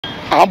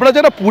আমরা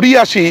যারা পুরী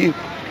আসি,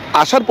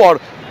 আসার পর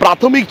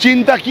প্রাথমিক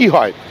চিন্তা কি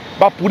হয়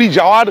বা পুরী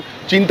যাওয়ার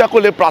চিন্তা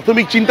করলে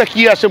প্রাথমিক চিন্তা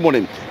কি আসে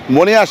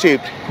মনে আসে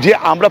যে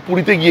আমরা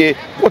পুরীতে গিয়ে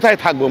কোথায়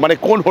থাকবো, মানে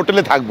কোন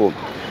হোটেলে থাকবো।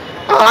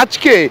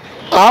 আজকে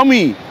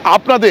আমি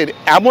আপনাদের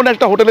এমন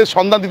একটা হোটেলের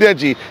সন্ধান দিতে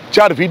যাচ্ছি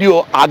যার ভিডিও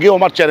আগেও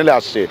আমার চ্যানেলে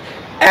আসছে।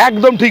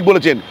 একদম ঠিক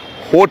বলেছেন,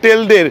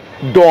 হোটেলদের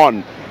ডন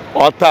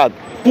অর্থাৎ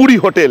পুরী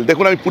হোটেল।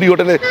 দেখুন আমি পুরী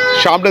হোটেলের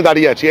সামনে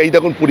দাঁড়িয়ে আছি, এই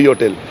দেখুন পুরী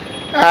হোটেল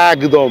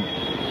একদম।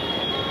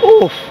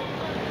 উফ,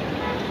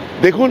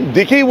 দেখুন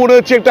দেখেই মনে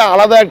হচ্ছে একটা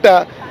আলাদা একটা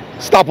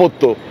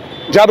স্থাপত্য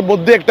যার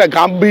মধ্যে একটা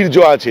গাম্ভীর্য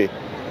আছে।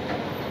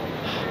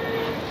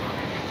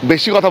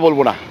 বেশি কথা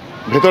বলবো না,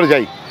 ভেতরে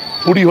যাই,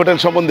 পুরী হোটেল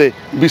সম্বন্ধে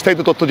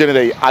বিস্তারিত তথ্য জেনে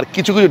নেই, আর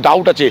কিছু কিছু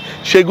ডাউট আছে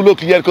সেগুলো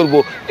ক্লিয়ার করব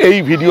এই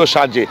ভিডিওর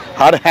সাহায্যে।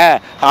 আর হ্যাঁ,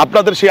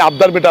 আপনাদের সেই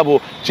আবদার মেটাবো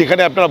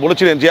যেখানে আপনারা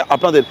বলেছিলেন যে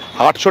আপনাদের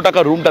 800 টাকা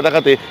রুমটা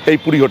দেখাতে এই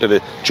পুরী হোটেলে।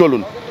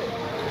 চলুন।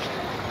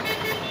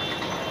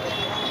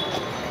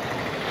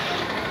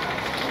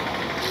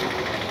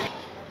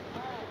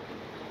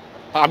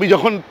 আমি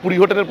যখন পুরী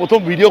হোটেলের প্রথম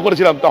ভিডিও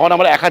করেছিলাম তখন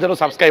আমার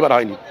 1000 সাবস্ক্রাইবার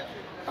হয়নি।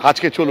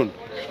 আজকে চলুন।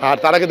 আর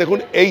তার আগে দেখুন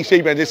এই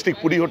সেই ম্যাজেস্টিক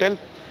পুরী হোটেল,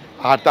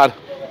 আর তার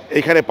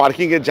এইখানে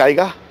পার্কিংয়ের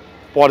জায়গা,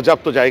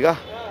 পর্যাপ্ত জায়গা।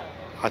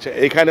 আচ্ছা,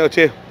 এইখানে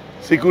হচ্ছে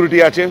সিকিউরিটি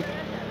আছে।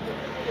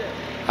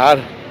 আর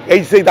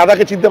এই সেই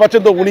দাদাকে চিনতে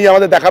পারছেন তো, উনি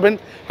আমাদের দেখাবেন।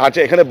 আচ্ছা,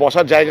 এখানে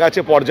বসার জায়গা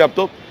আছে পর্যাপ্ত,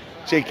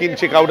 চেক ইন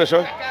চেক আউটের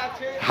সময়।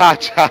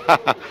 আচ্ছা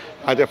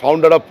আচ্ছা,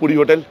 ফাউন্ডার অফ পুরী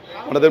হোটেল,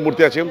 ওনাদের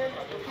মূর্তি আছে।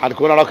 আর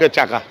কোনারকের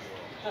চাকা।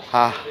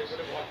 হ্যাঁ,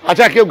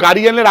 আচ্ছা, কেউ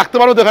গাড়ি আনলে রাখতে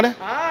পারো তো এখানে?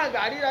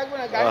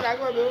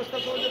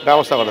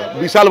 ব্যবস্থা করো,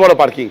 বিশাল বড়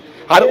পার্কিং।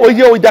 আর ওই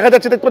যে ওই দেখা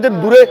যাচ্ছে, দেখতে পাচ্ছেন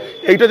দূরে,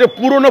 এইটা যে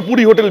পুরনো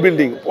পুরী হোটেল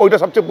বিল্ডিং, ওইটা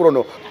সবচেয়ে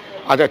পুরনো।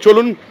 আচ্ছা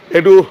চলুন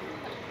একটু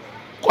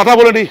কথা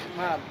বলে নি।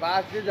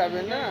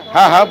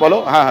 হ্যাঁ হ্যাঁ বলো।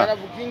 হ্যাঁ হ্যাঁ,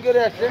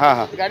 হ্যাঁ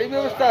হ্যাঁ, গাড়ি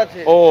ব্যবস্থা আছে।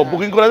 ও,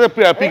 বুকিং করে আছে,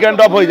 পিক অ্যান্ড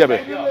ড্রপ হয়ে যাবে।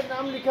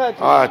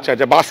 আচ্ছা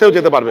আচ্ছা, বাসেও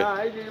যেতে পারবে,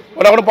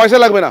 ওটা কোনো পয়সা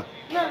লাগবে না?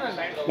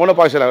 কোনো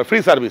পয়সা লাগবে, ফ্রি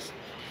সার্ভিস,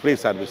 ফ্রি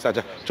সার্ভিস।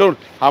 আচ্ছা চলুন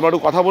আমরা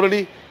একটু কথা বলে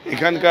নিই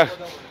এখানকার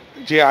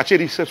যে আছে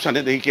রিসেপশনে,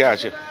 দেখি কে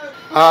আছে।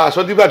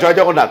 সন্দীপ দা, জয়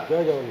জগন্নাথ।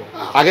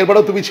 আগের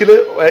বারও তুমি ছিলে,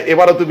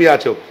 এবারও তুমি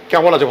আছো।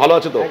 কেমন আছো? ভালো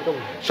আছো তো?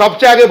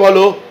 সবচেয়ে আগে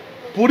বলো,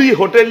 পুরী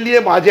হোটেল নিয়ে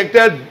মাঝে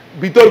একটা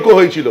বিতর্ক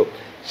হয়েছিল,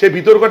 সেই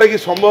বিতর্কটা কি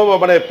সম্ভব,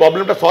 মানে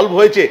প্রবলেমটা সলভ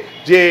হয়েছে?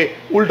 যে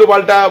উল্টো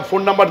পাল্টা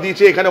ফোন নাম্বার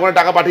দিয়েছে, এখানে ওখানে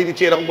টাকা পাঠিয়ে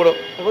দিচ্ছে, এরকম করে।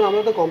 এখন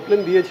আমরা তো কমপ্লেন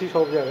দিয়েছি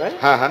সব জায়গায়।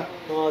 হ্যাঁ হ্যাঁ,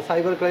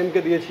 সাইবার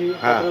ক্রাইমকে দিয়েছি,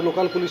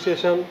 লোকাল পুলিশ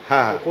স্টেশন,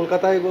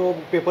 কলকাতায়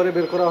পেপারে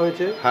বের করা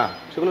হয়েছে,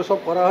 সেগুলো সব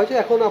করা হয়েছে।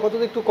 এখন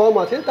আপাতত একটু কম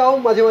আছে, তাও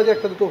মাঝে মাঝে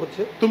একটা দুটো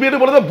হচ্ছে। তুমি এটা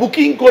বলে দাও,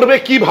 বুকিং করবে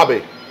কিভাবে?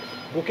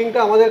 বুকিংটা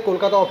আমাদের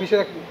কলকাতা অফিসে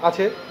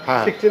আছে,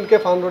 16K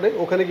ফার্ন রোডে,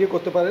 ওখানে গিয়ে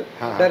করতে পারেন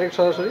ডাইরেক্ট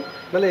সরাসরি।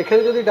 নাহলে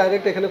এখানে যদি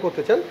ডাইরেক্ট এখানে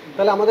করতে চান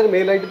তাহলে আমাদের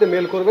মেল আইডিতে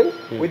মেল করবেন,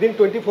 উইদিন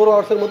 24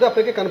 আওয়ার্সের মধ্যে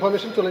আপনাকে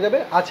কনফার্মেশন চলে যাবে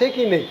আছে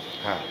কি নেই।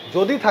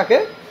 যদি থাকে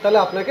তাহলে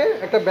আপনাকে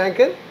একটা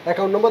ব্যাংকের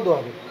অ্যাকাউন্ট নাম্বার দেওয়া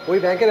হবে, ওই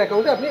ব্যাংকের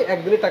অ্যাকাউন্টে আপনি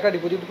একদিনের টাকা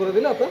ডিপোজিট করে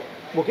দিলে আপনার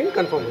বুকিং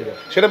কনফার্ম হয়ে যাবে।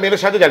 সেটা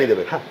মেলের সাথে জানিয়ে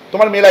দেবে। হ্যাঁ,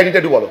 তোমার মেল আইডিটা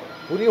একটু বলো।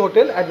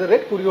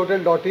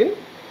 purihotel@purihotel.in,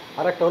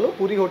 আর একটা হলো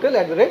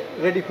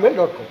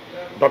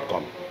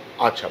purihotel@rediffmail.com।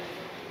 আচ্ছা,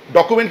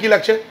 ডকুমেন্ট কি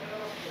লাগছে?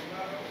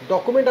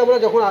 ডকুমেন্ট আমরা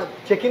যখন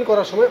চেক ইন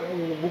করার সময়,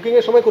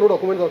 বুকিংয়ের সময় কোনো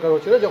ডকুমেন্ট দরকার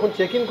হচ্ছে না, যখন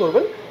চেক ইন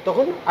করবেন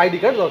তখন আইডি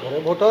কার্ড দরকার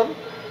হয়, ভোটার,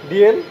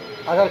 ডিএল,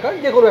 আধার কার্ড,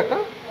 যে কোনো একটা।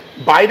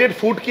 বাইরের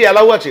ফুড কি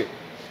অ্যালাউ আছে?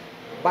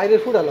 বাইরের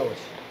ফুড অ্যালাউ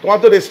আছে। তোমার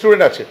তো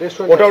রেস্টুরেন্ট আছে,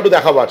 ওটাও একটু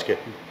দেখাবো আজকে।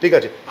 ঠিক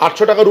আছে,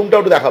 800 টাকা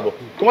রুমটাও একটু দেখাবো।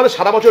 তোমাদের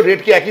সারা বছর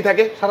রেট কি একই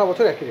থাকে? সারা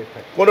বছর একই রেট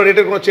থাকে, কোনো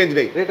রেটের কোনো চেঞ্জ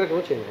নেই? রেটের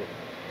কোনো চেঞ্জ নেই।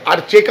 আর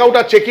check out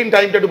R check in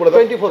টাইমটা একটু বলে দাও।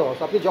 24 আওয়ার্স,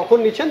 আপনি যখন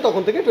নিচ্ছেন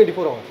তখন থেকে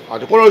 24 আওয়ার্স।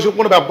 আচ্ছা,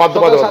 কোনো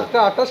বাধ্যবাধকতা? 7টা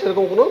 8টা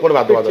সেরকম কোনো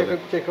বাধ্যবাধকতা।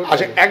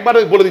 আচ্ছা, একবার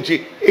বলে দিচ্ছি,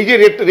 এই যে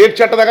রেট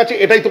চার্টটা দেখাচ্ছে,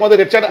 এটাই তোমাদের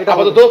রেট চার্ট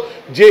আপাতত,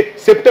 যে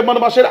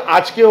সেপ্টেম্বর মাসের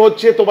আজকে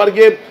হচ্ছে তোমার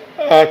গিয়ে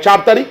 4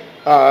 তারিখ,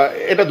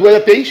 এটা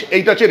 2023,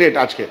 এইটা হচ্ছে রেট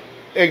আজকে,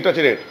 এইটা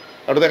হচ্ছে রেট।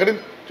 ওটা দেখে নিন,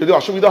 যদি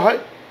অসুবিধা হয়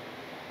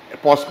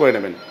পজ করে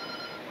নেবেন।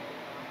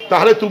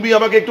 তাহলে তুমি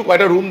আমাকে একটু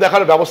কয়টা রুম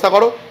দেখার ব্যবস্থা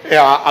করো,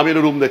 আমি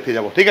রুম দেখতে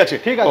যাবো। ঠিক আছে?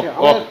 ঠিক আছে,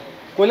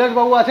 কৈলাস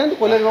বাবু আছেন,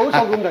 কৈলাস বাবু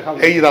সব রুম দেখাবো।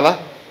 এই দাদা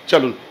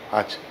চলুন।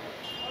 আচ্ছা,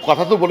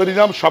 কথা তো বলে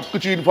দিলাম, সব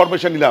কিছু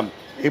ইনফরমেশন নিলাম,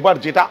 এবার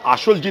যেটা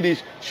আসল জিনিস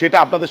সেটা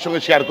আপনাদের সঙ্গে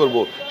শেয়ার করব।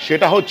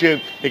 সেটা হচ্ছে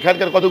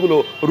এখানকার কতগুলো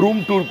রুম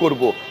ট্যুর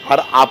করব। আর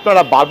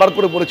আপনারা বারবার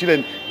করে বলেছিলেন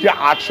যে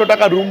 800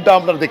 টাকা রুমটা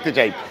আপনারা দেখতে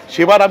চাই।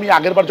 সেবার আমি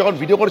আগেরবার যখন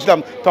ভিডিও করেছিলাম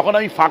তখন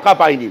আমি ফাঁকা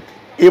পাইনি,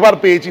 এবার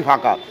পেয়েছি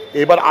ফাঁকা।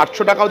 এবার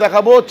 800 টাকাও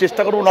দেখাবো,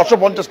 চেষ্টা করবো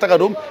 950 টাকা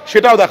রুম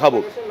সেটাও দেখাবো,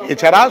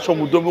 এছাড়া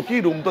সমুদ্রমুখী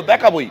রুম তো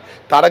দেখাবোই।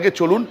 তার আগে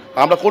চলুন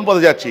আমরা কোন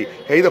পথে যাচ্ছি।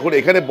 এই দেখুন,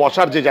 এখানে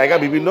বসার যে জায়গা,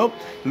 বিভিন্ন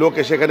লোক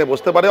এসে এখানে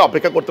বসতে পারে,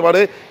 অপেক্ষা করতে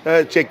পারে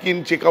চেক ইন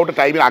চেক আউটের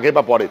টাইমের আগে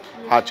বা পরে।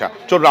 আচ্ছা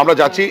চলুন আমরা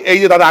যাচ্ছি। এই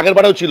যে দাদা আগের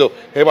বারেও ছিল,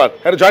 এবার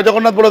জয়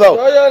জগন্নাথ বলে দাও।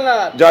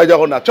 জয়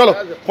জগন্নাথ। চলো,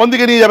 কোন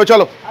দিকে নিয়ে যাবে?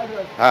 চলো।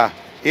 হ্যাঁ,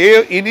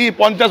 ইনি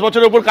 50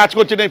 বছরের উপর কাজ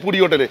করছেন এই পুরী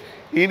হোটেলে,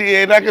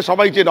 এনাকে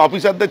সবাই চেনে,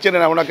 অফিসারদের চেনে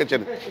না, ওনাকে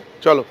চেনে।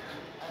 চলো।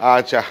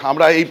 আচ্ছা,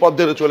 আমরা এই পথ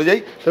ধরে চলে যাই।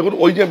 দেখুন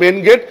ওই যে মেন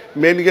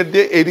গেট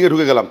দিয়ে এইদিকে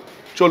ঢুকে গেলাম।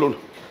 চলুন।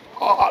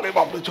 আরে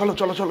বাপরে, চলো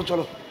চলো চলো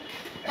চলো।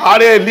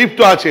 আরে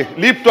লিফটও আছে,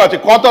 লিফটও আছে।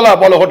 কতলা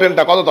বলো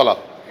হোটেলটা, কততলা?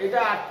 এটা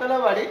 8 তলা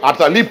বাড়ি। 8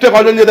 তলা। লিফটে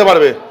কজন যেতে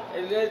পারবে?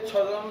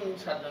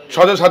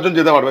 ছজন সাতজন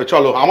যেতে পারবে।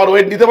 চলো, আমার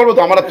ওয়েট নিতে পারবো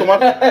তো আমার আর তোমার?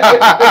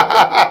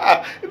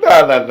 না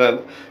না না,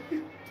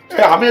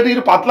 আমি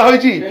একটু পাতলা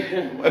হয়েছি,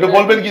 একটু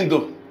বলবেন কিন্তু।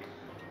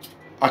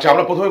 আচ্ছা,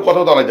 আমরা প্রথমে কত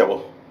তলায় যাবো?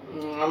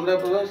 আমরা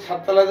প্রথমে 7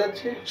 তলায়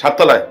যাচ্ছি। 7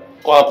 তলায়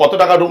কত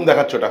টাকা রুম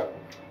দেখাচ্ছ ওটা?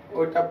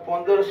 ওটা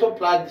 1500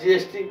 plus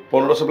GST.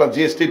 1500 plus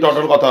GST,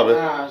 total কত হবে?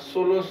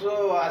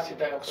 1680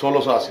 টাকা।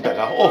 1680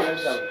 টাকা। ও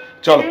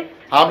চলো,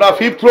 আমরা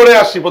 5th ফ্লোরে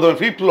আসছি প্রথমে,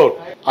 5th ফ্লোর।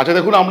 আচ্ছা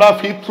দেখুন, আমরা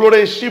 5th ফ্লোরে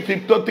এসেছি।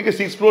 5th ফ্লোর থেকে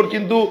 6th ফ্লোর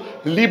কিন্তু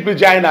লিফট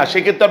যায় না,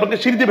 সেক্ষেত্রে আপনাকে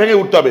সিঁড়িতে ভেঙে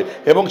উঠতে হবে।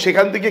 এবং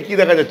সেখান থেকে কি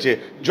দেখা যাচ্ছে?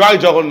 জয়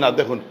জগন্নাথ।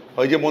 দেখুন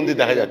ওই যে মন্দির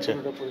দেখা যাচ্ছে,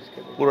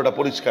 পুরোটা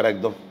পরিষ্কার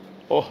একদম।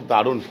 ওহ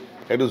দারুণ,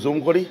 একটু জুম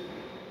করি,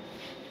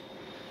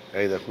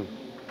 এই দেখুন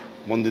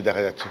মন্দির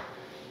দেখা যাচ্ছে।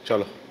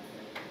 চলো,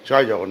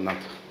 জয়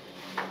জগন্নাথ।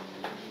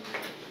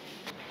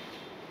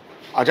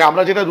 আচ্ছা,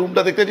 আমরা যেটা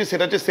রুমটা দেখতে পাচ্ছি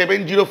সেটা হচ্ছে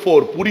 704,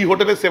 পুরী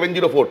হোটেলের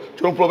 704।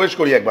 চলুন প্রবেশ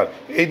করি একবার।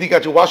 এই দিকে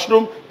আছে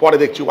ওয়াশরুম, পরে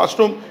দেখছি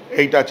ওয়াশরুম।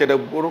 এইটা আছে এটা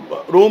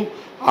রুম,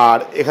 আর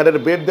এখানের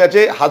বেড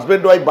আছে।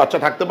 হাজব্যান্ড ওয়াইফ বাচ্চা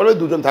থাকতে পারবে,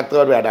 দুজন থাকতে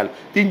পারবে অ্যাডাল্ট।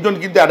 3জন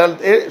কিন্তু অ্যাডাল্ট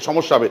এর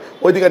সমস্যা হবে।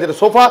 ওই দিকে আছে একটা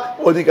সোফা,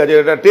 ওই দিকে আছে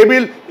একটা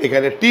টেবিল,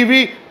 এখানে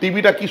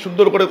টিভিটা কি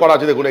সুন্দর করে করা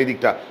আছে দেখুন এই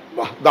দিকটা,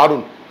 বাহ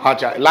দারুণ।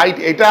 আচ্ছা, লাইট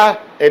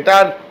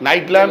এটার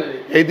নাইট ল্যাম্প।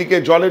 এইদিকে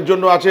জলের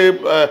জন্য আছে,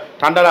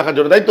 ঠান্ডা রাখার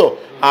জন্য, তাই তো?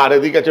 আর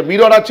এদিকে আছে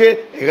মিরর আছে,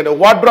 এখানে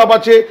ওয়ার্ড্রপ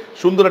আছে,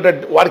 সুন্দর একটা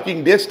ওয়ার্কিং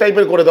ডেস্ক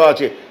টাইপের করে দেওয়া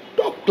আছে।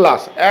 টপ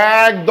ক্লাস,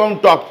 একদম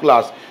টপ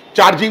ক্লাস।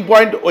 চার্জিং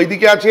পয়েন্ট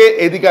ওইদিকে আছে,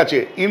 এদিকে আছে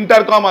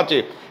ইন্টারকম আছে,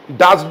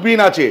 ডাস্টবিন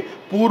আছে।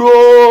 পুরো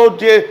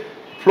যে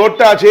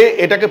ফ্লোরটা আছে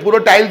এটাকে পুরো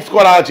টাইলস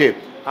করা আছে।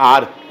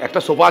 আর একটা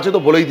সোফা আছে তো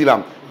বলেই দিলাম।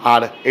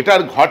 আর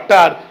এটার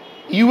ঘরটার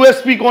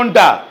ইউএসপি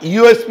কোনটা?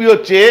 ইউএসপি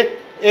হচ্ছে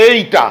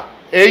এইটা,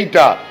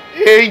 এইটা,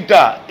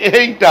 এইটা,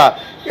 এইটা,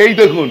 এই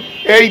দেখুন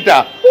এইটা।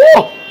 ও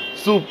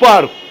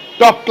সুপার,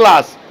 টপ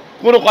ক্লাস,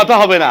 কোনো কথা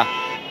হবে না,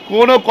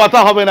 কোনো কথা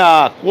হবে না,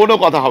 কোনো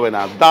কথা হবে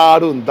না।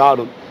 দারুণ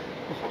দারুণ,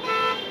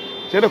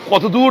 সেটা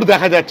কত দূর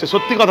দেখা যাচ্ছে।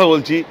 সত্যি কথা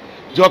বলছি,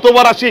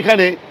 যতবার আসি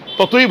এখানে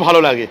ততই ভালো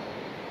লাগে,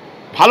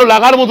 ভালো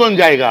লাগার মতন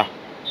জায়গা।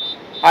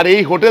 আর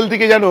এই হোটেল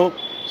থেকে যেন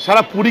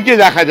সারা পুরীকে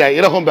দেখা যায়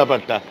এরকম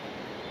ব্যাপারটা।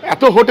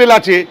 এত হোটেল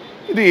আছে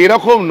কিন্তু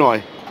এরকম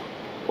নয়।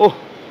 ওহ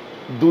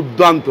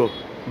দুর্দান্ত,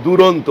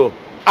 দুরন্ত।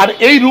 আর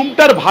এই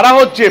রুমটার ভাড়া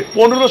হচ্ছে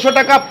 1500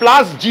 টাকা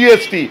প্লাস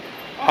জিএসটি।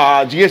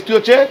 জিএসটি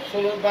হচ্ছে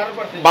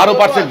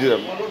 12%,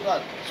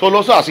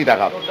 1680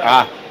 টাকা।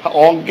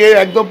 অঙ্কে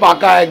একদম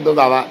পাকা একদম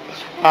দাদা।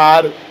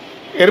 আর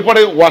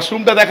এরপরে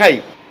ওয়াশরুমটা দেখাই।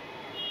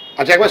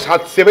 আচ্ছা, একবার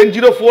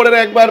 704 এর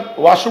একবার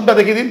ওয়াশরুমটা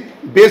দেখিয়ে দিন।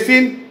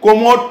 বেসিন,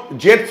 কোমোড,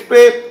 জেট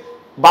স্প্রে,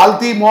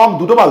 বালতি, মগ,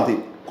 দুটো বালতি,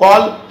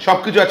 কল, সব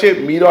কিছু আছে।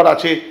 মিরর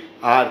আছে,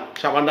 আর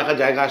সাবান রাখার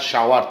জায়গা,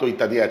 শাওয়ার তো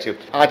ইত্যাদি আছে।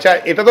 আচ্ছা,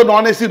 এটা তো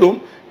নন এসি রুম,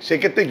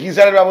 সেক্ষেত্রে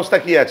গিজারের ব্যবস্থা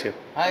কি আছে?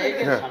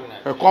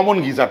 কমন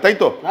গিজার, তাই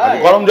তো?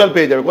 গরম জল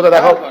পেয়ে যাবে। কোথায়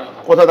দেখাও,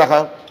 কোথায়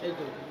দেখাও,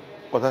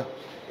 কোথায়?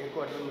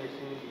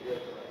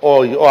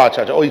 ওই, ও আচ্ছা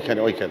আচ্ছা,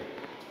 ওইখানে ওইখানে।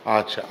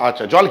 আচ্ছা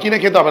আচ্ছা, জল কিনে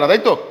খেতে হবে না,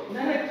 তাই তো?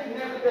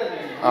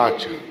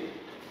 আচ্ছা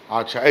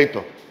আচ্ছা, এই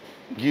তো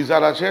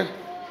গিজার আছে।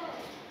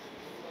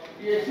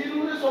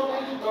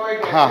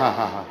 হ্যাঁ হ্যাঁ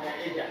হ্যাঁ হ্যাঁ,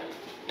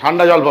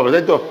 ঠান্ডা জল পাবে,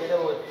 তাই তো?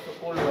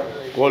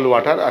 কোল্ড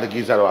ওয়াটার আর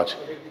গিজারও আছে।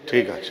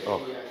 ঠিক আছে,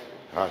 ওকে,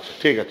 আচ্ছা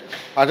ঠিক আছে।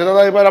 আচ্ছা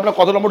দাদা, এবার আমরা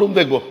কত নম্বর রুম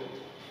দেখবো?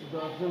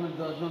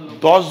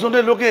 10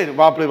 জনের লোকের?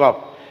 বাপরে বাপ।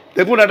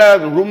 দেখুন একটা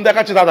রুম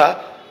দেখাচ্ছে দাদা,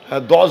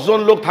 10 জন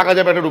লোক থাকা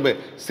যাবে একটা রুমে।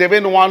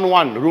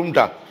 711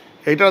 রুমটা,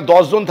 এইটা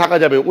 10 জন থাকা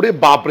যাবে। ওরে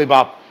বাপরে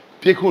বাপ,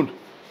 দেখুন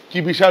কি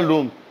বিশাল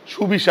রুম,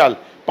 সুবিশাল।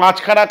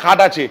 5খানা খাট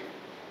আছে,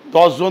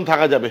 10 জন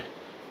থাকা যাবে।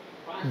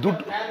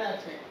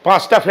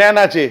 5টা ফ্যান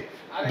আছে,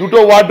 2টো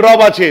ওয়ার্ড্রপ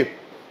আছে।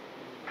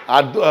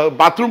 আর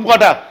বাথরুম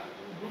কটা?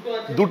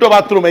 2টো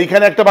বাথরুম।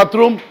 এইখানে একটা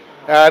বাথরুম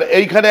আর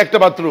এইখানে একটা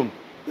বাথরুম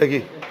দেখি।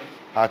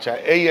 আচ্ছা,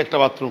 এই একটা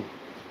বাথরুম,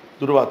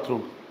 2টো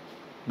বাথরুম,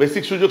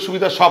 বেসিক সুযোগ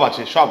সুবিধা সব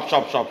আছে, সব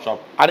সব সব সব।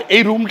 আর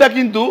এই রুমটা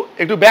কিন্তু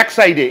একটু ব্যাক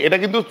সাইডে, এটা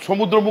কিন্তু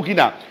সমুদ্রমুখী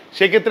না,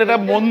 সেক্ষেত্রে এটা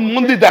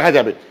মন্দির দেখা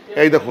যাবে।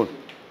 এই দেখুন,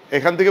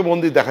 এখান থেকে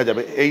মন্দির দেখা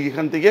যাবে,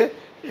 এখান থেকে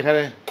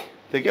এখানে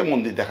থেকে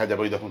মন্দির দেখা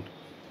যাবে। ওই দেখুন,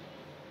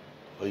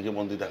 ওই যে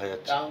মন্দির দেখা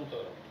যাচ্ছে।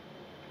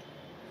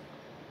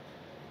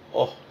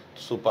 ওহ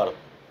সুপার।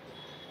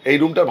 এই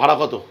রুমটার ভাড়া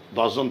কত?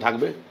 10 জন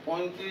থাকবে?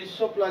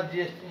 3500 প্লাস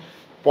জিএসটি।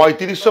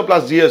 3500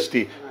 প্লাস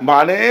জিএসটি,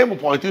 মানে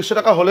 3500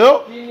 টাকা হলেও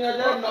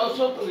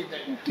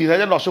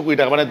 3920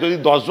 টাকা। মানে যদি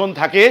 10 জন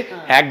থাকে,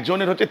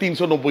 একজনের হচ্ছে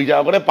 390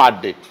 টাকা করে পার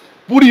ডে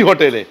পুরী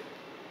হোটেলে।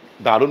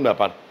 দারুণ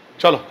ব্যাপার।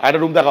 চলো একটা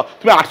রুম দেখাও।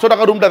 তুমি 800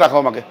 টাকা রুমটা দেখাও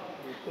আমাকে।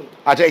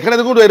 আচ্ছা, এখানে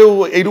দেখুন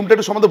এই রুমটা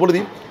একটু সম্বন্ধে বলে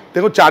দিই।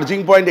 দেখুন চার্জিং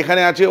পয়েন্ট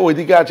এখানে আছে,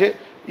 ওইদিকে আছে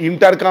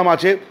ইন্টারকাম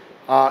আছে,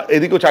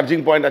 এদিকেও চার্জিং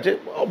পয়েন্ট আছে,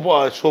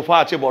 সোফা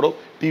আছে, বড়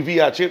টিভি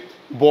আছে,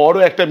 বড়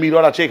একটা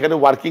মিরর আছে, এখানে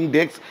ওয়ার্কিং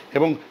ডেস্ক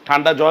এবং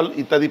ঠান্ডা জল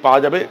ইত্যাদি পাওয়া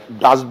যাবে।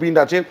 ডাস্টবিন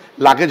আছে,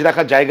 লাগেজ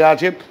রাখার জায়গা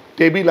আছে,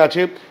 টেবিল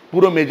আছে,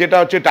 পুরো মেঝেটা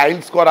হচ্ছে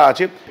টাইলস করা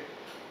আছে।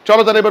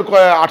 চলো তাহলে এবার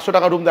 800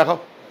 টাকা রুম দেখাও।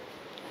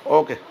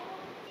 ওকে,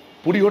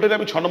 পুরী হোটেলে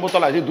আমি 6 নম্বর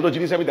তলায় আছি। 2টো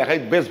জিনিস আমি দেখাই,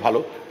 বেশ ভালো।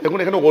 দেখুন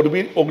এখানে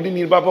অগ্নি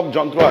নির্বাপক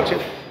যন্ত্র আছে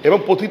এবং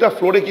প্রতিটা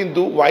ফ্লোরে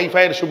কিন্তু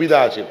ওয়াইফাইয়ের সুবিধা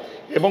আছে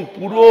এবং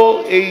পুরো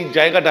এই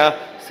জায়গাটা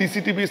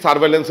সিসিটিভি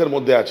সার্ভেলেন্সের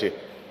মধ্যে আছে।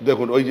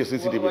 দেখুন ওই যে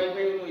সিসিটিভি,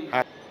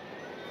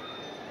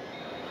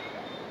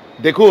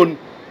 দেখুন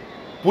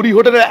পুরী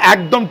হোটেলের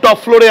একদম টপ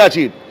ফ্লোরে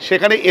আছি,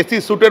 সেখানে এসি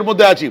স্যুটের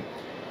মধ্যে আছি,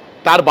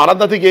 তার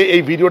বারান্দা থেকে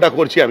এই ভিডিওটা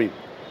করছি আমি।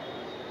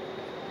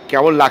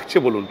 কেমন লাগছে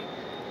বলুন?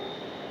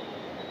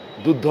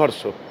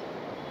 দুর্ধর্ষ,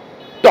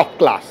 টপ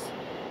ক্লাস,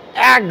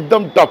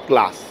 একদম টপ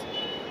ক্লাস।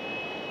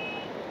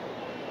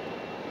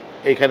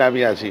 এইখানে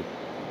আমি আছি।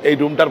 এই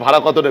রুমটার ভাড়া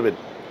কত নেবেন?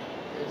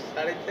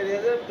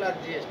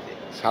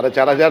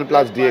 4,500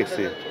 প্লাস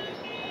ডিএক্সি।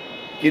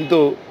 কিন্তু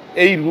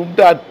এই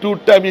রুমটা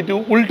ট্যুরটা আমি একটু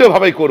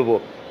উল্টোভাবে করব,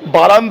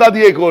 বারান্দা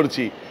দিয়ে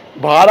করছি।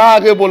 ভাড়া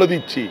আগে বলে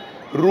দিচ্ছি,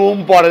 রুম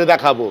পরে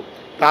দেখাবো।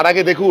 তার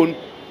আগে দেখুন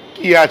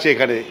কি আছে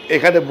এখানে।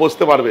 এখানে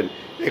বসতে পারবেন,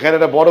 এখানে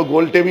একটা বড়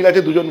গোল টেবিল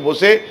আছে, দুজন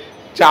বসে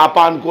চা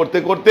পান করতে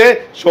করতে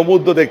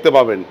সমুদ্র দেখতে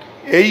পাবেন।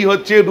 এই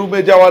হচ্ছে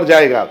রুমে যাওয়ার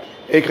জায়গা।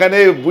 এখানে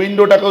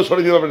উইন্ডোটাকেও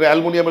সরিয়ে দিতে পারবেন,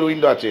 অ্যালুমিনিয়ামের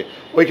উইন্ডো আছে।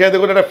 ওইখানে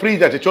দেখুন একটা ফ্রিজ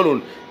আছে, চলুন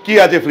কি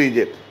আছে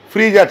ফ্রিজে।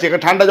 ফ্রিজ আছে,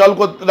 এখানে ঠান্ডা জল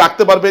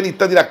রাখতে পারবেন,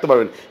 ইত্যাদি রাখতে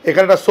পারবেন।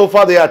 এখানে একটা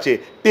সোফা দেওয়া আছে,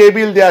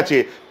 টেবিল দেওয়া আছে,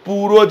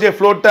 পুরো যে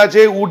ফ্লোরটা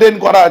আছে উডেন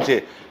করা আছে,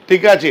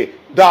 ঠিক আছে,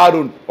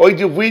 দারুণ। ওই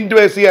যে উইন্ডো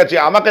এসি আছে,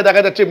 আমাকে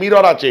দেখা যাচ্ছে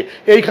মিরর আছে,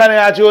 এইখানে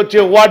আছে হচ্ছে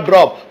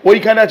ওয়ার্ড্রপ,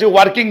 ওইখানে আছে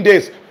ওয়ার্কিং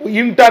ডেস্ক,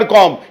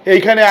 ইন্টারকম,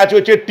 এইখানে আছে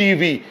হচ্ছে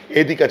টিভি,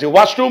 এদিকে আছে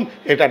ওয়াশরুম।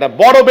 এটা একটা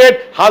বড় বেড,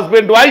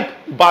 হাজবেন্ড ওয়াইফ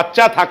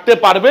বাচ্চা থাকতে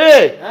পারবে,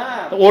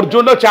 ওর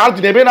জন্য চার্জ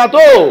নেবে না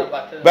তো।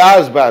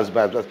 ব্যাস ব্যাস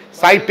ব্যাস ব্যাস।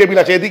 সাইড টেবিল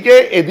আছে এদিকে,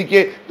 এদিকে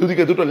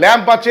দুদিকে দুটো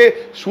ল্যাম্প আছে,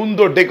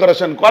 সুন্দর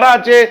ডেকোরেশন করা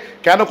আছে।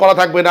 কেন করা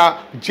থাকবে না?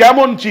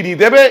 যেমন চিনি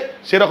দেবে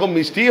সেরকম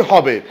মিষ্টি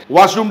হবে।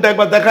 ওয়াশরুমটা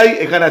একবার দেখাই।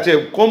 এখানে আছে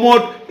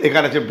কোমোড,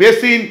 এখানে আছে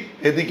বেসিন,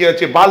 এদিকে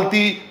আছে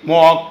বালতি,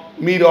 মগ,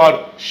 মিরর,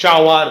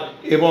 শাওয়ার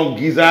এবং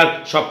গিজার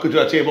সবকিছু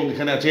আছে, এবং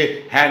এখানে আছে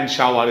হ্যান্ড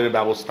শাওয়ারের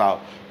ব্যবস্থা।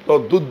 তো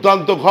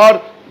দুর্দান্ত ঘর,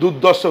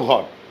 দুর্দর্শ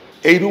ঘর।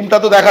 এই রুমটা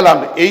তো দেখালাম,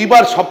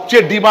 এইবার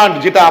সবচেয়ে ডিমান্ড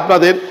যেটা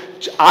আপনাদের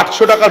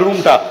 800 টাকার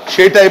রুমটা,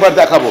 সেটা এবার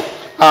দেখাবো।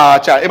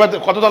 আচ্ছা, এবার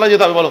কত তলায়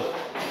যেতে হবে বলো?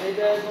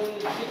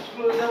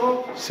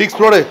 6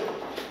 ফ্লোরে।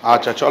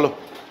 আচ্ছা চলো।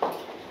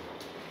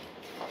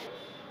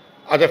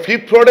 আচ্ছা,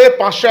 5th ফ্লোরে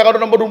 511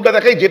 নম্বর রুমটা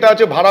দেখাই, যেটা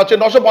আছে ভাড়া হচ্ছে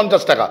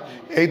 950 টাকা।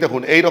 এই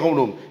দেখুন এইরকম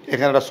রুম,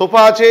 এখানে একটা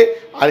সোফা আছে,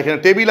 আর এখানে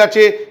টেবিল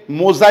আছে,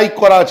 মোজাইক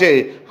করা আছে,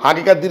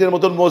 আগেকার দিনের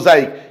মতন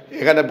মোজাইক।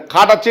 এখানে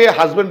খাট আছে,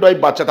 হাজব্যান্ড ওয়াইফ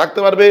বাচ্চা থাকতে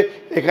পারবে।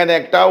 এখানে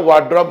একটা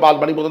ওয়ার্ড্রপ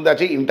বালবানির মতন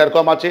আছে,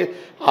 ইন্টারকম আছে,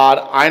 আর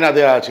আয়না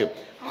দেওয়া আছে।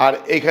 আর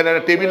এখানে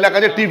একটা টেবিল রাখা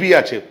আছে, টিভি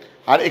আছে,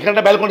 আর এখানে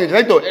একটা ব্যালকনি আছে,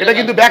 তাই তো? এটা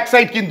কিন্তু ব্যাক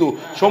সাইড, কিন্তু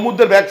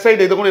সমুদ্রের ব্যাক সাইড।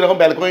 এই দেখুন এরকম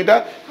ব্যালকনিটা,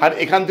 আর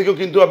এখান থেকেও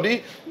কিন্তু আপনি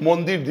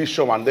মন্দির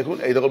দৃশ্যমান দেখুন।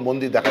 এই দেখুন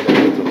মন্দির দেখা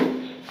যাচ্ছে।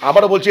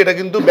 আবারও বলছি, এটা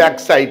কিন্তু ব্যাক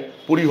সাইড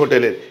পুরী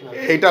হোটেলের।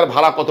 এইটার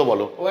ভাড়া কত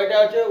বলো? ওইটা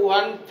হচ্ছে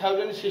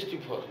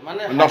 1064,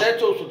 মানে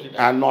 1064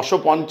 টাকা।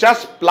 950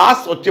 প্লাস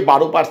হচ্ছে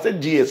 12%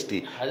 জিএসটি,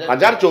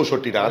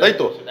 1064 টাকা, তাই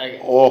তো?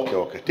 ওকে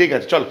ওকে, ঠিক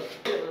আছে, চলো।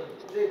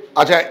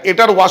 আচ্ছা,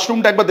 এটার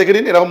ওয়াশরুমটা একবার দেখে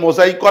নিন। এরকম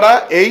মোজাইক করা,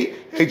 এই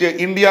যে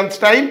ইন্ডিয়ান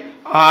স্টাইল,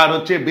 আর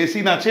হচ্ছে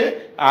বেসিন আছে,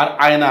 আর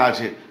আয়না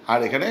আছে, আর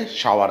এখানে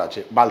শাওয়ার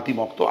আছে, বালতি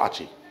মগ তো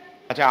আছে।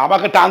 আচ্ছা,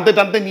 আমাকে টানতে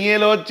টানতে নিয়ে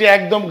এলো হচ্ছে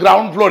একদম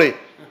গ্রাউন্ড ফ্লোরে।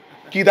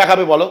 কি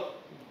দেখাবে বলো?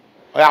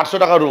 ওই 800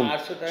 টাকা রুম।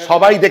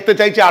 সবাই দেখতে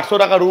চাইছে 800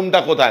 টাকা রুমটা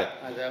কোথায়,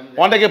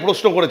 অনেকে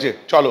প্রশ্ন করেছে।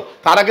 চলো,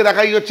 তার আগে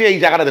দেখাই হচ্ছে এই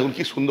জায়গাটা দেখুন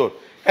কি সুন্দর।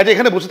 আচ্ছা,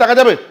 এখানে বসে থাকা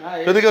যাবে?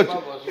 যদি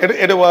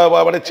এটা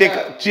মানে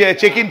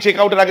চেক ইন চেক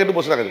আউটের আগে একটু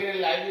বসে থাকা যাবে।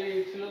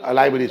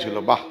 লাইব্রেরি ছিল,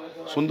 বাহ,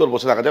 সুন্দর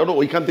বসে থাকা যায়।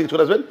 ওইখান থেকে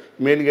চলে আসবেন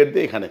মেন গেট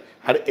দিয়ে এখানে।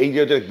 আর এই যে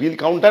হচ্ছে বিল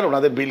কাউন্টার,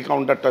 ওনাদের বিল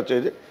কাউন্টারটা হচ্ছে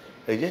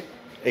এই যে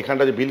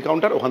এইখানটা যে বিল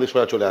কাউন্টার, ওখান থেকে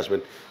সোজা চলে আসবেন।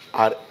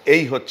 আর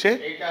এই হচ্ছে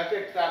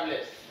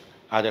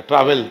আচ্ছা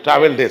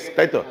ট্রাভেল ডেস্ক,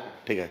 তাই তো?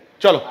 ঠিক আছে,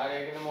 চলো।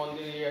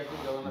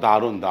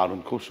 দারুণ দারুণ,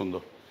 খুব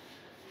সুন্দর।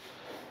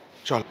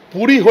 চল,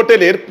 পুরী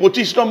হোটেলের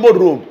 25 নম্বর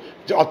রুম,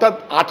 অর্থাৎ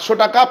 800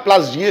 টাকা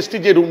প্লাস জিএসটি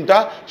যে রুমটা,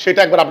 সেটা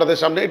একবার আপনাদের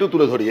সামনে একটু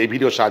তুলে ধরি এই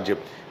ভিডিওর সাহায্যে।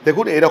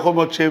 দেখুন এরকম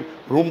হচ্ছে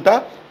রুমটা।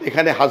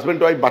 এখানে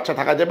হাজব্যান্ড ওয়াইফ বাচ্চা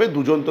থাকা যাবে,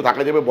 দুজন তো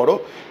থাকা যাবে বড়,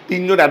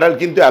 3 জন অ্যাডাল্ট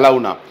কিন্তু অ্যালাউ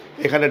না।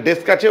 এখানে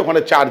ডেস্ক আছে, ওখানে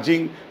চার্জিং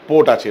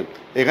পোর্ট আছে,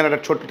 এখানে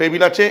একটা ছোট্ট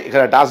টেবিল আছে,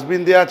 এখানে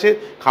ডাস্টবিন দেওয়া আছে,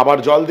 খাবার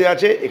জল দেওয়া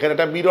আছে, এখানে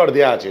একটা মিরর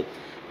দেওয়া আছে,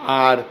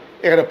 আর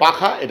এখানে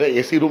পাখা, এটা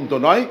এসি রুম তো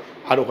নয়।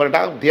 আর ওখানে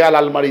একটা দেয়াল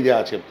আলমারি দেওয়া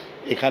আছে,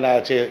 এখানে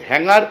আছে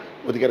হ্যাঙ্গার,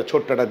 ওদিকে একটা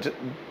ছোট্ট একটা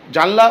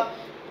জানলা,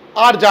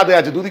 আর যা দেওয়া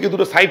আছে দুদিকে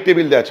দুটো সাইড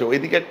টেবিল দেওয়া আছে,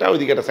 ওইদিকে একটা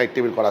ওইদিকে একটা সাইড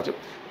টেবিল করা আছে।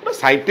 ওটা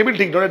সাইড টেবিল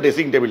ঠিক নয়,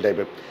 ড্রেসিং টেবিল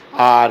টাইপের।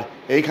 আর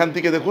এইখান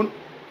থেকে দেখুন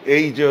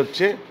এই যে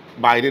হচ্ছে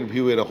বাইরের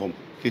ভিউ, এরকম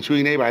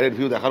কিছুই নেই বাইরের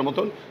ভিউ দেখার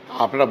মতন।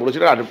 আপনারা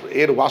বলেছিলেন। আর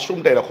এর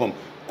ওয়াশরুমটা এরকম,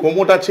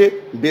 কোমোট আছে,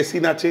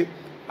 বেসিন আছে,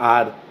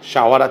 আর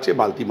শাওয়ার আছে,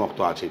 বালতি মগ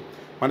তো আছে,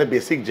 মানে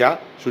বেসিক যা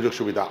সুযোগ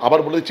সুবিধা। আবার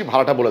বলে দিচ্ছি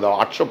ভাড়াটা বলে দাও।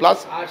 800 প্লাস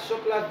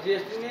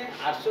জিএসটি নিয়ে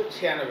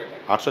 896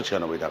 টাকা।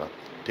 896 টাকা,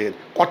 ঠিক আছে।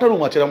 কটা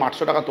রুম আছে এরকম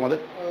 800 টাকা তোমাদের?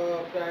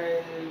 প্রায়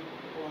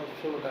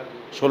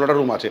 16টা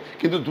রুম আছে,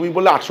 কিন্তু তুমি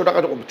বললে 800 টাকা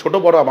ছোট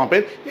বড়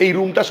মাপের। এই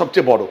রুমটা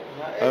সবচেয়ে বড়,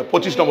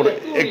 25 নম্বর,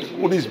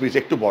 19-20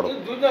 একটু বড়।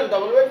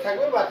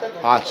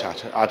 আচ্ছা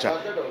আচ্ছা আচ্ছা,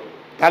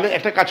 তাহলে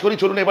একটা কাজ করি,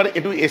 চলুন এবারে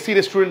একটু এসি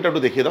রেস্টুরেন্টটা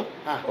একটু দেখিয়ে দাও।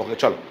 ওকে,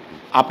 চলো।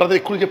 আপনাদের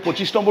এক্ষুনি যে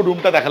 25 নম্বর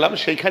রুমটা দেখালাম,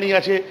 সেইখানেই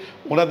আছে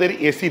ওনাদের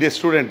এসি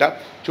রেস্টুরেন্টটা।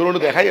 চলুন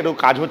দেখাই। একটু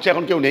কাজ হচ্ছে,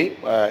 এখন কেউ নেই,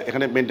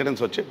 এখানে মেনটেন্যান্স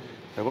হচ্ছে।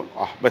 দেখুন,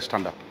 বেশ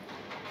ঠান্ডা।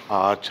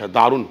 আচ্ছা,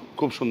 দারুণ,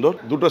 খুব সুন্দর।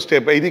 দুটো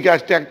স্টেপ, এইদিকে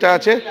আসতে একটা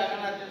আছে,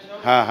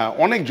 হ্যাঁ হ্যাঁ,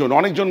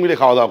 অনেকজন মিলে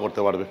খাওয়া দাওয়া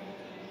করতে পারবে,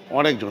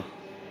 অনেকজন।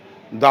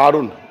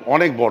 দারুণ,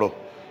 অনেক বড়,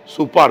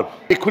 সুপার।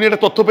 এক্ষুনি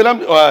একটা তথ্য পেলাম,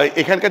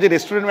 এখানকার যে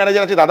রেস্টুরেন্ট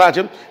ম্যানেজার আছে দাদা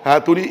আছেন, হ্যাঁ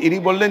ইনি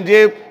বললেন যে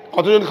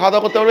কতজন খাওয়া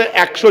দাওয়া করতে পারবে,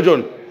 100 জন,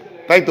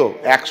 তাই তো?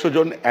 100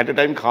 জন অ্যাট এ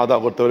টাইম খাওয়া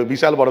দাওয়া করতে পারবে,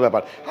 বিশাল বড়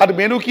ব্যাপার। আর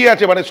মেনু কি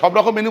আছে, মানে সব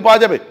রকম মেনু পাওয়া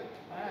যাবে?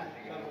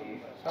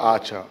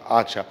 আচ্ছা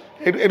আচ্ছা,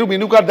 একটু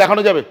মেনু কার্ড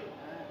দেখানো যাবে?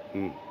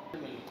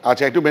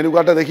 আচ্ছা, একটু মেনু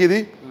কার্ডটা দেখিয়ে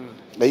দিই।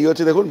 এই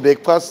হচ্ছে দেখুন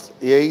ব্রেকফাস্ট,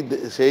 এই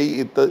সেই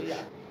ইত্যাদি।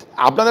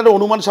 আপনাদের একটা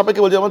অনুমান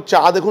সাপেক্ষে বলছি, যেমন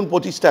চা দেখুন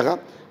 25 টাকা,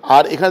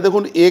 আর এখানে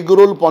দেখুন এগ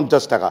রোল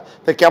 50 টাকা।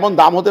 তাই কেমন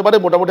দাম হতে পারে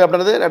মোটামুটি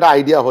আপনাদের একটা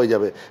আইডিয়া হয়ে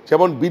যাবে।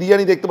 যেমন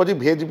বিরিয়ানি দেখতে পাচ্ছি,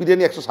 ভেজ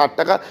বিরিয়ানি 160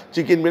 টাকা,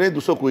 চিকেন বিরিয়ানি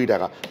 220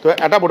 টাকা। তো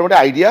একটা মোটামুটি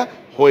আইডিয়া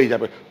হয়ে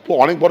যাবে। তো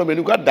অনেক বড়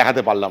মেনু কার্ড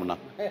দেখাতে পারলাম না।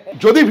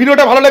 যদি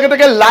ভিডিওটা ভালো লাগে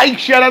থাকে লাইক,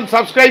 শেয়ার অ্যান্ড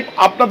সাবস্ক্রাইব।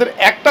 আপনাদের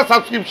একটা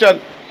সাবস্ক্রিপশন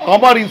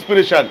আমার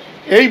ইন্সপিরেশন।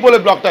 এই বলে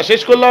ব্লগটা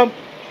শেষ করলাম,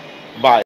 বাই।